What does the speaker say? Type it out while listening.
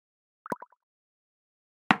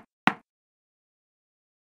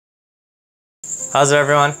How's it,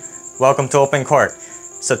 everyone? Welcome to Open Court.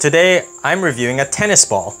 So today I'm reviewing a tennis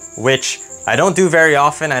ball, which I don't do very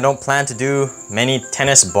often. I don't plan to do many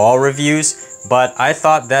tennis ball reviews, but I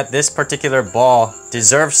thought that this particular ball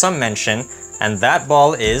deserves some mention, and that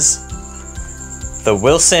ball is the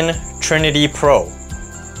Wilson Triniti Pro.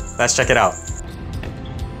 Let's check it out.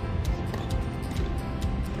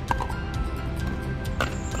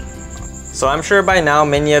 So I'm sure by now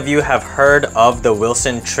many of you have heard of the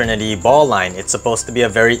Wilson Triniti ball line. It's supposed to be a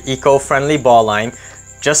very eco-friendly ball line.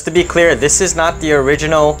 Just to be clear, this is not the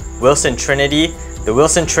original Wilson Triniti. The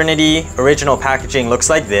Wilson Triniti original packaging looks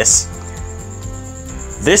like this.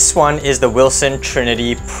 This one is the Wilson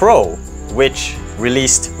Triniti Pro, which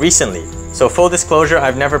released recently. So full disclosure,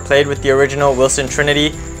 I've never played with the original Wilson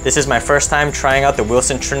Triniti. This is my first time trying out the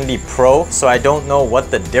Wilson Triniti Pro, so I don't know what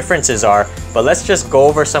the differences are, but let's just go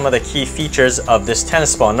over some of the key features of this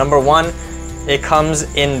tennis ball. Number one, it comes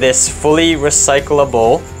in this fully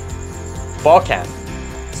recyclable ball can.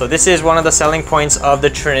 So this is one of the selling points of the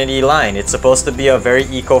Triniti line. It's supposed to be a very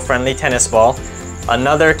eco-friendly tennis ball.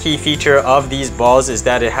 Another key feature of these balls is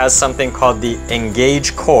that it has something called the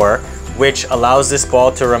Engage core, which allows this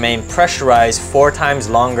ball to remain pressurized 4 times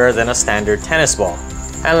longer than a standard tennis ball.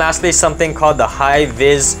 And lastly, something called the High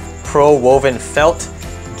Vis Pro Woven Felt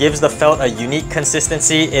gives the felt a unique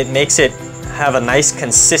consistency. It makes it have a nice,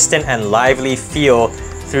 consistent and lively feel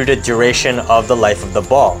through the duration of the life of the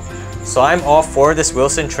ball. So I'm all for this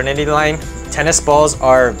Wilson Triniti line. Tennis balls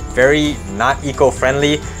are very not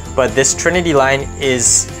eco-friendly, but this Triniti line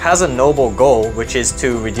has a noble goal, which is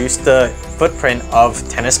to reduce the footprint of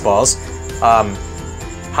tennis balls.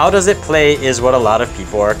 How does it play is what a lot of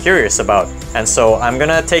people are curious about. And so I'm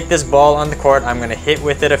gonna take this ball on the court, I'm gonna hit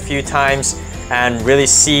with it a few times and really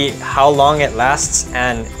see how long it lasts,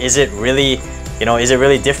 and is it really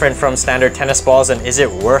different from standard tennis balls, and is it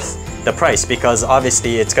worth the price? Because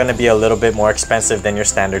obviously it's gonna be a little bit more expensive than your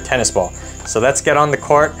standard tennis ball. So let's get on the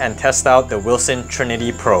court and test out the Wilson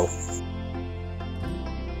Triniti Pro.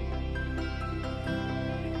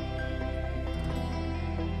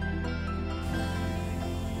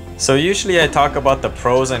 So usually I talk about the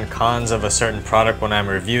pros and cons of a certain product when I'm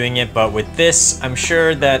reviewing it, but with this, I'm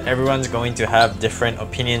sure that everyone's going to have different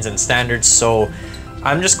opinions and standards, so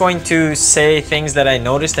I'm just going to say things that I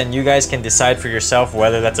noticed, and you guys can decide for yourself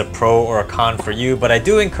whether that's a pro or a con for you. But I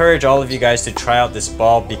do encourage all of you guys to try out this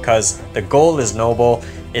ball because the goal is noble.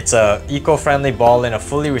 It's a eco-friendly ball in a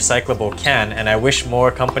fully recyclable can, and I wish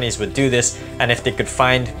more companies would do this, and if they could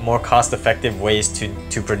find more cost-effective ways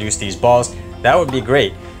to produce these balls, that would be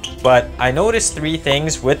great. But I noticed 3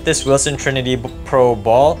 things with this Wilson Triniti Pro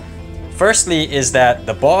ball. Firstly is that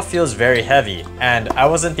the ball feels very heavy, and I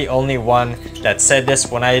wasn't the only one that said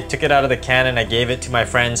this. When I took it out of the can and I gave it to my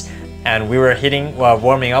friends and we were hitting while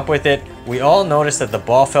warming up with it, we all noticed that the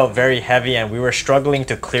ball felt very heavy and we were struggling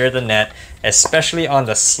to clear the net, especially on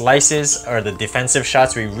the slices or the defensive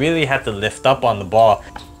shots. We really had to lift up on the ball,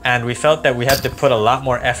 and we felt that we had to put a lot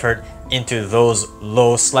more effort into those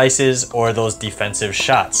low slices or those defensive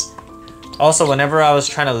shots. Also, whenever I was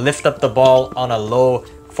trying to lift up the ball on a low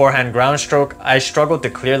forehand ground stroke, I struggled to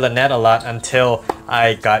clear the net a lot until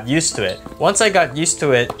I got used to it. Once I got used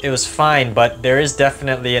to it, it was fine, but there is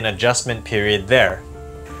definitely an adjustment period there.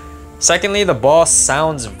 Secondly, the ball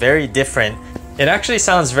sounds very different. It actually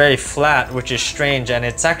sounds very flat, which is strange, and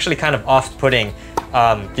it's actually kind of off-putting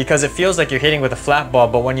because it feels like you're hitting with a flat ball,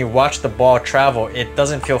 but when you watch the ball travel, it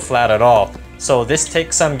doesn't feel flat at all. So this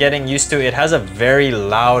takes some getting used to. It has a very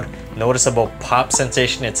loud, noticeable pop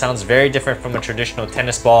sensation. It sounds very different from a traditional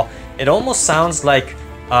tennis ball. It almost sounds like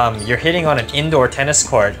you're hitting on an indoor tennis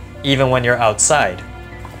court, even when you're outside.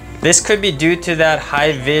 This could be due to that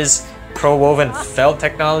High Vis Pro Woven Felt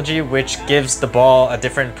technology, which gives the ball a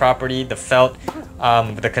different property, the felt,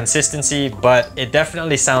 the consistency, but it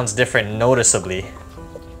definitely sounds different noticeably.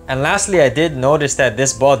 And lastly, I did notice that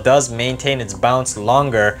this ball does maintain its bounce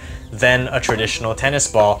longer than a traditional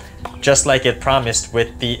tennis ball, just like it promised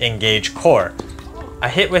with the Engage core. I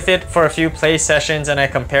hit with it for a few play sessions and I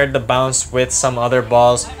compared the bounce with some other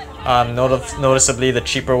balls, noticeably the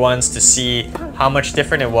cheaper ones, to see how much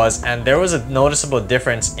different it was, and there was a noticeable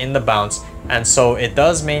difference in the bounce, and so it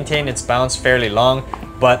does maintain its bounce fairly long.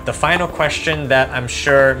 But the final question that I'm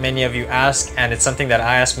sure many of you ask, and it's something that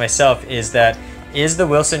I ask myself, is the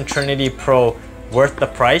Wilson Triniti Pro worth the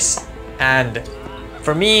price? And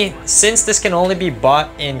for me, since this can only be bought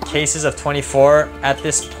in cases of 24 at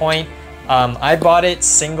this point, I bought it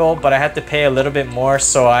single, but I had to pay a little bit more,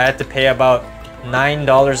 so I had to pay about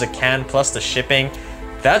 $9 a can plus the shipping.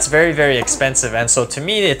 That's very, very expensive, and so to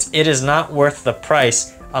me it is not worth the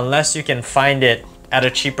price unless you can find it at a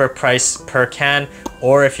cheaper price per can,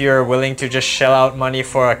 or if you're willing to just shell out money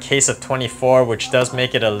for a case of 24, which does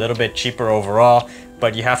make it a little bit cheaper overall,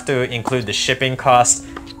 but you have to include the shipping cost.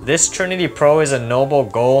 This Triniti Pro is a noble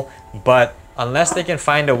goal, but unless they can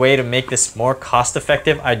find a way to make this more cost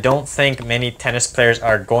effective, I don't think many tennis players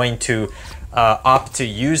are going to opt to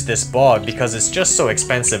use this ball because it's just so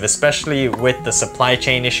expensive, especially with the supply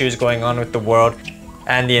chain issues going on with the world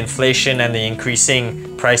and the inflation and the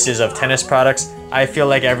increasing prices of tennis products. I feel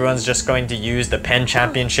like everyone's just going to use the Penn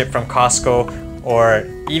Championship from Costco, or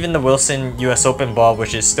even the Wilson US Open ball,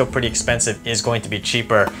 which is still pretty expensive, is going to be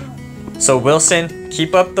cheaper. So Wilson,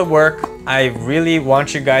 keep up the work. I really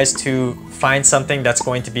want you guys to find something that's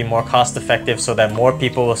going to be more cost effective so that more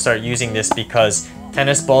people will start using this, because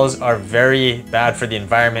tennis balls are very bad for the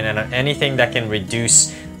environment, and anything that can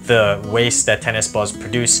reduce the waste that tennis balls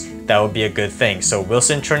produce, that would be a good thing. So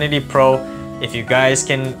Wilson Triniti Pro, if you guys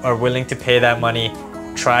are willing to pay that money,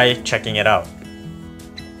 try checking it out.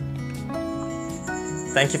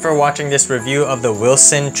 Thank you for watching this review of the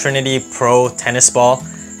Wilson Triniti Pro tennis ball.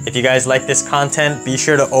 If you guys like this content, be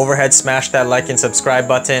sure to overhead smash that like and subscribe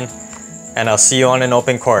button, and I'll see you on an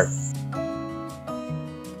open court.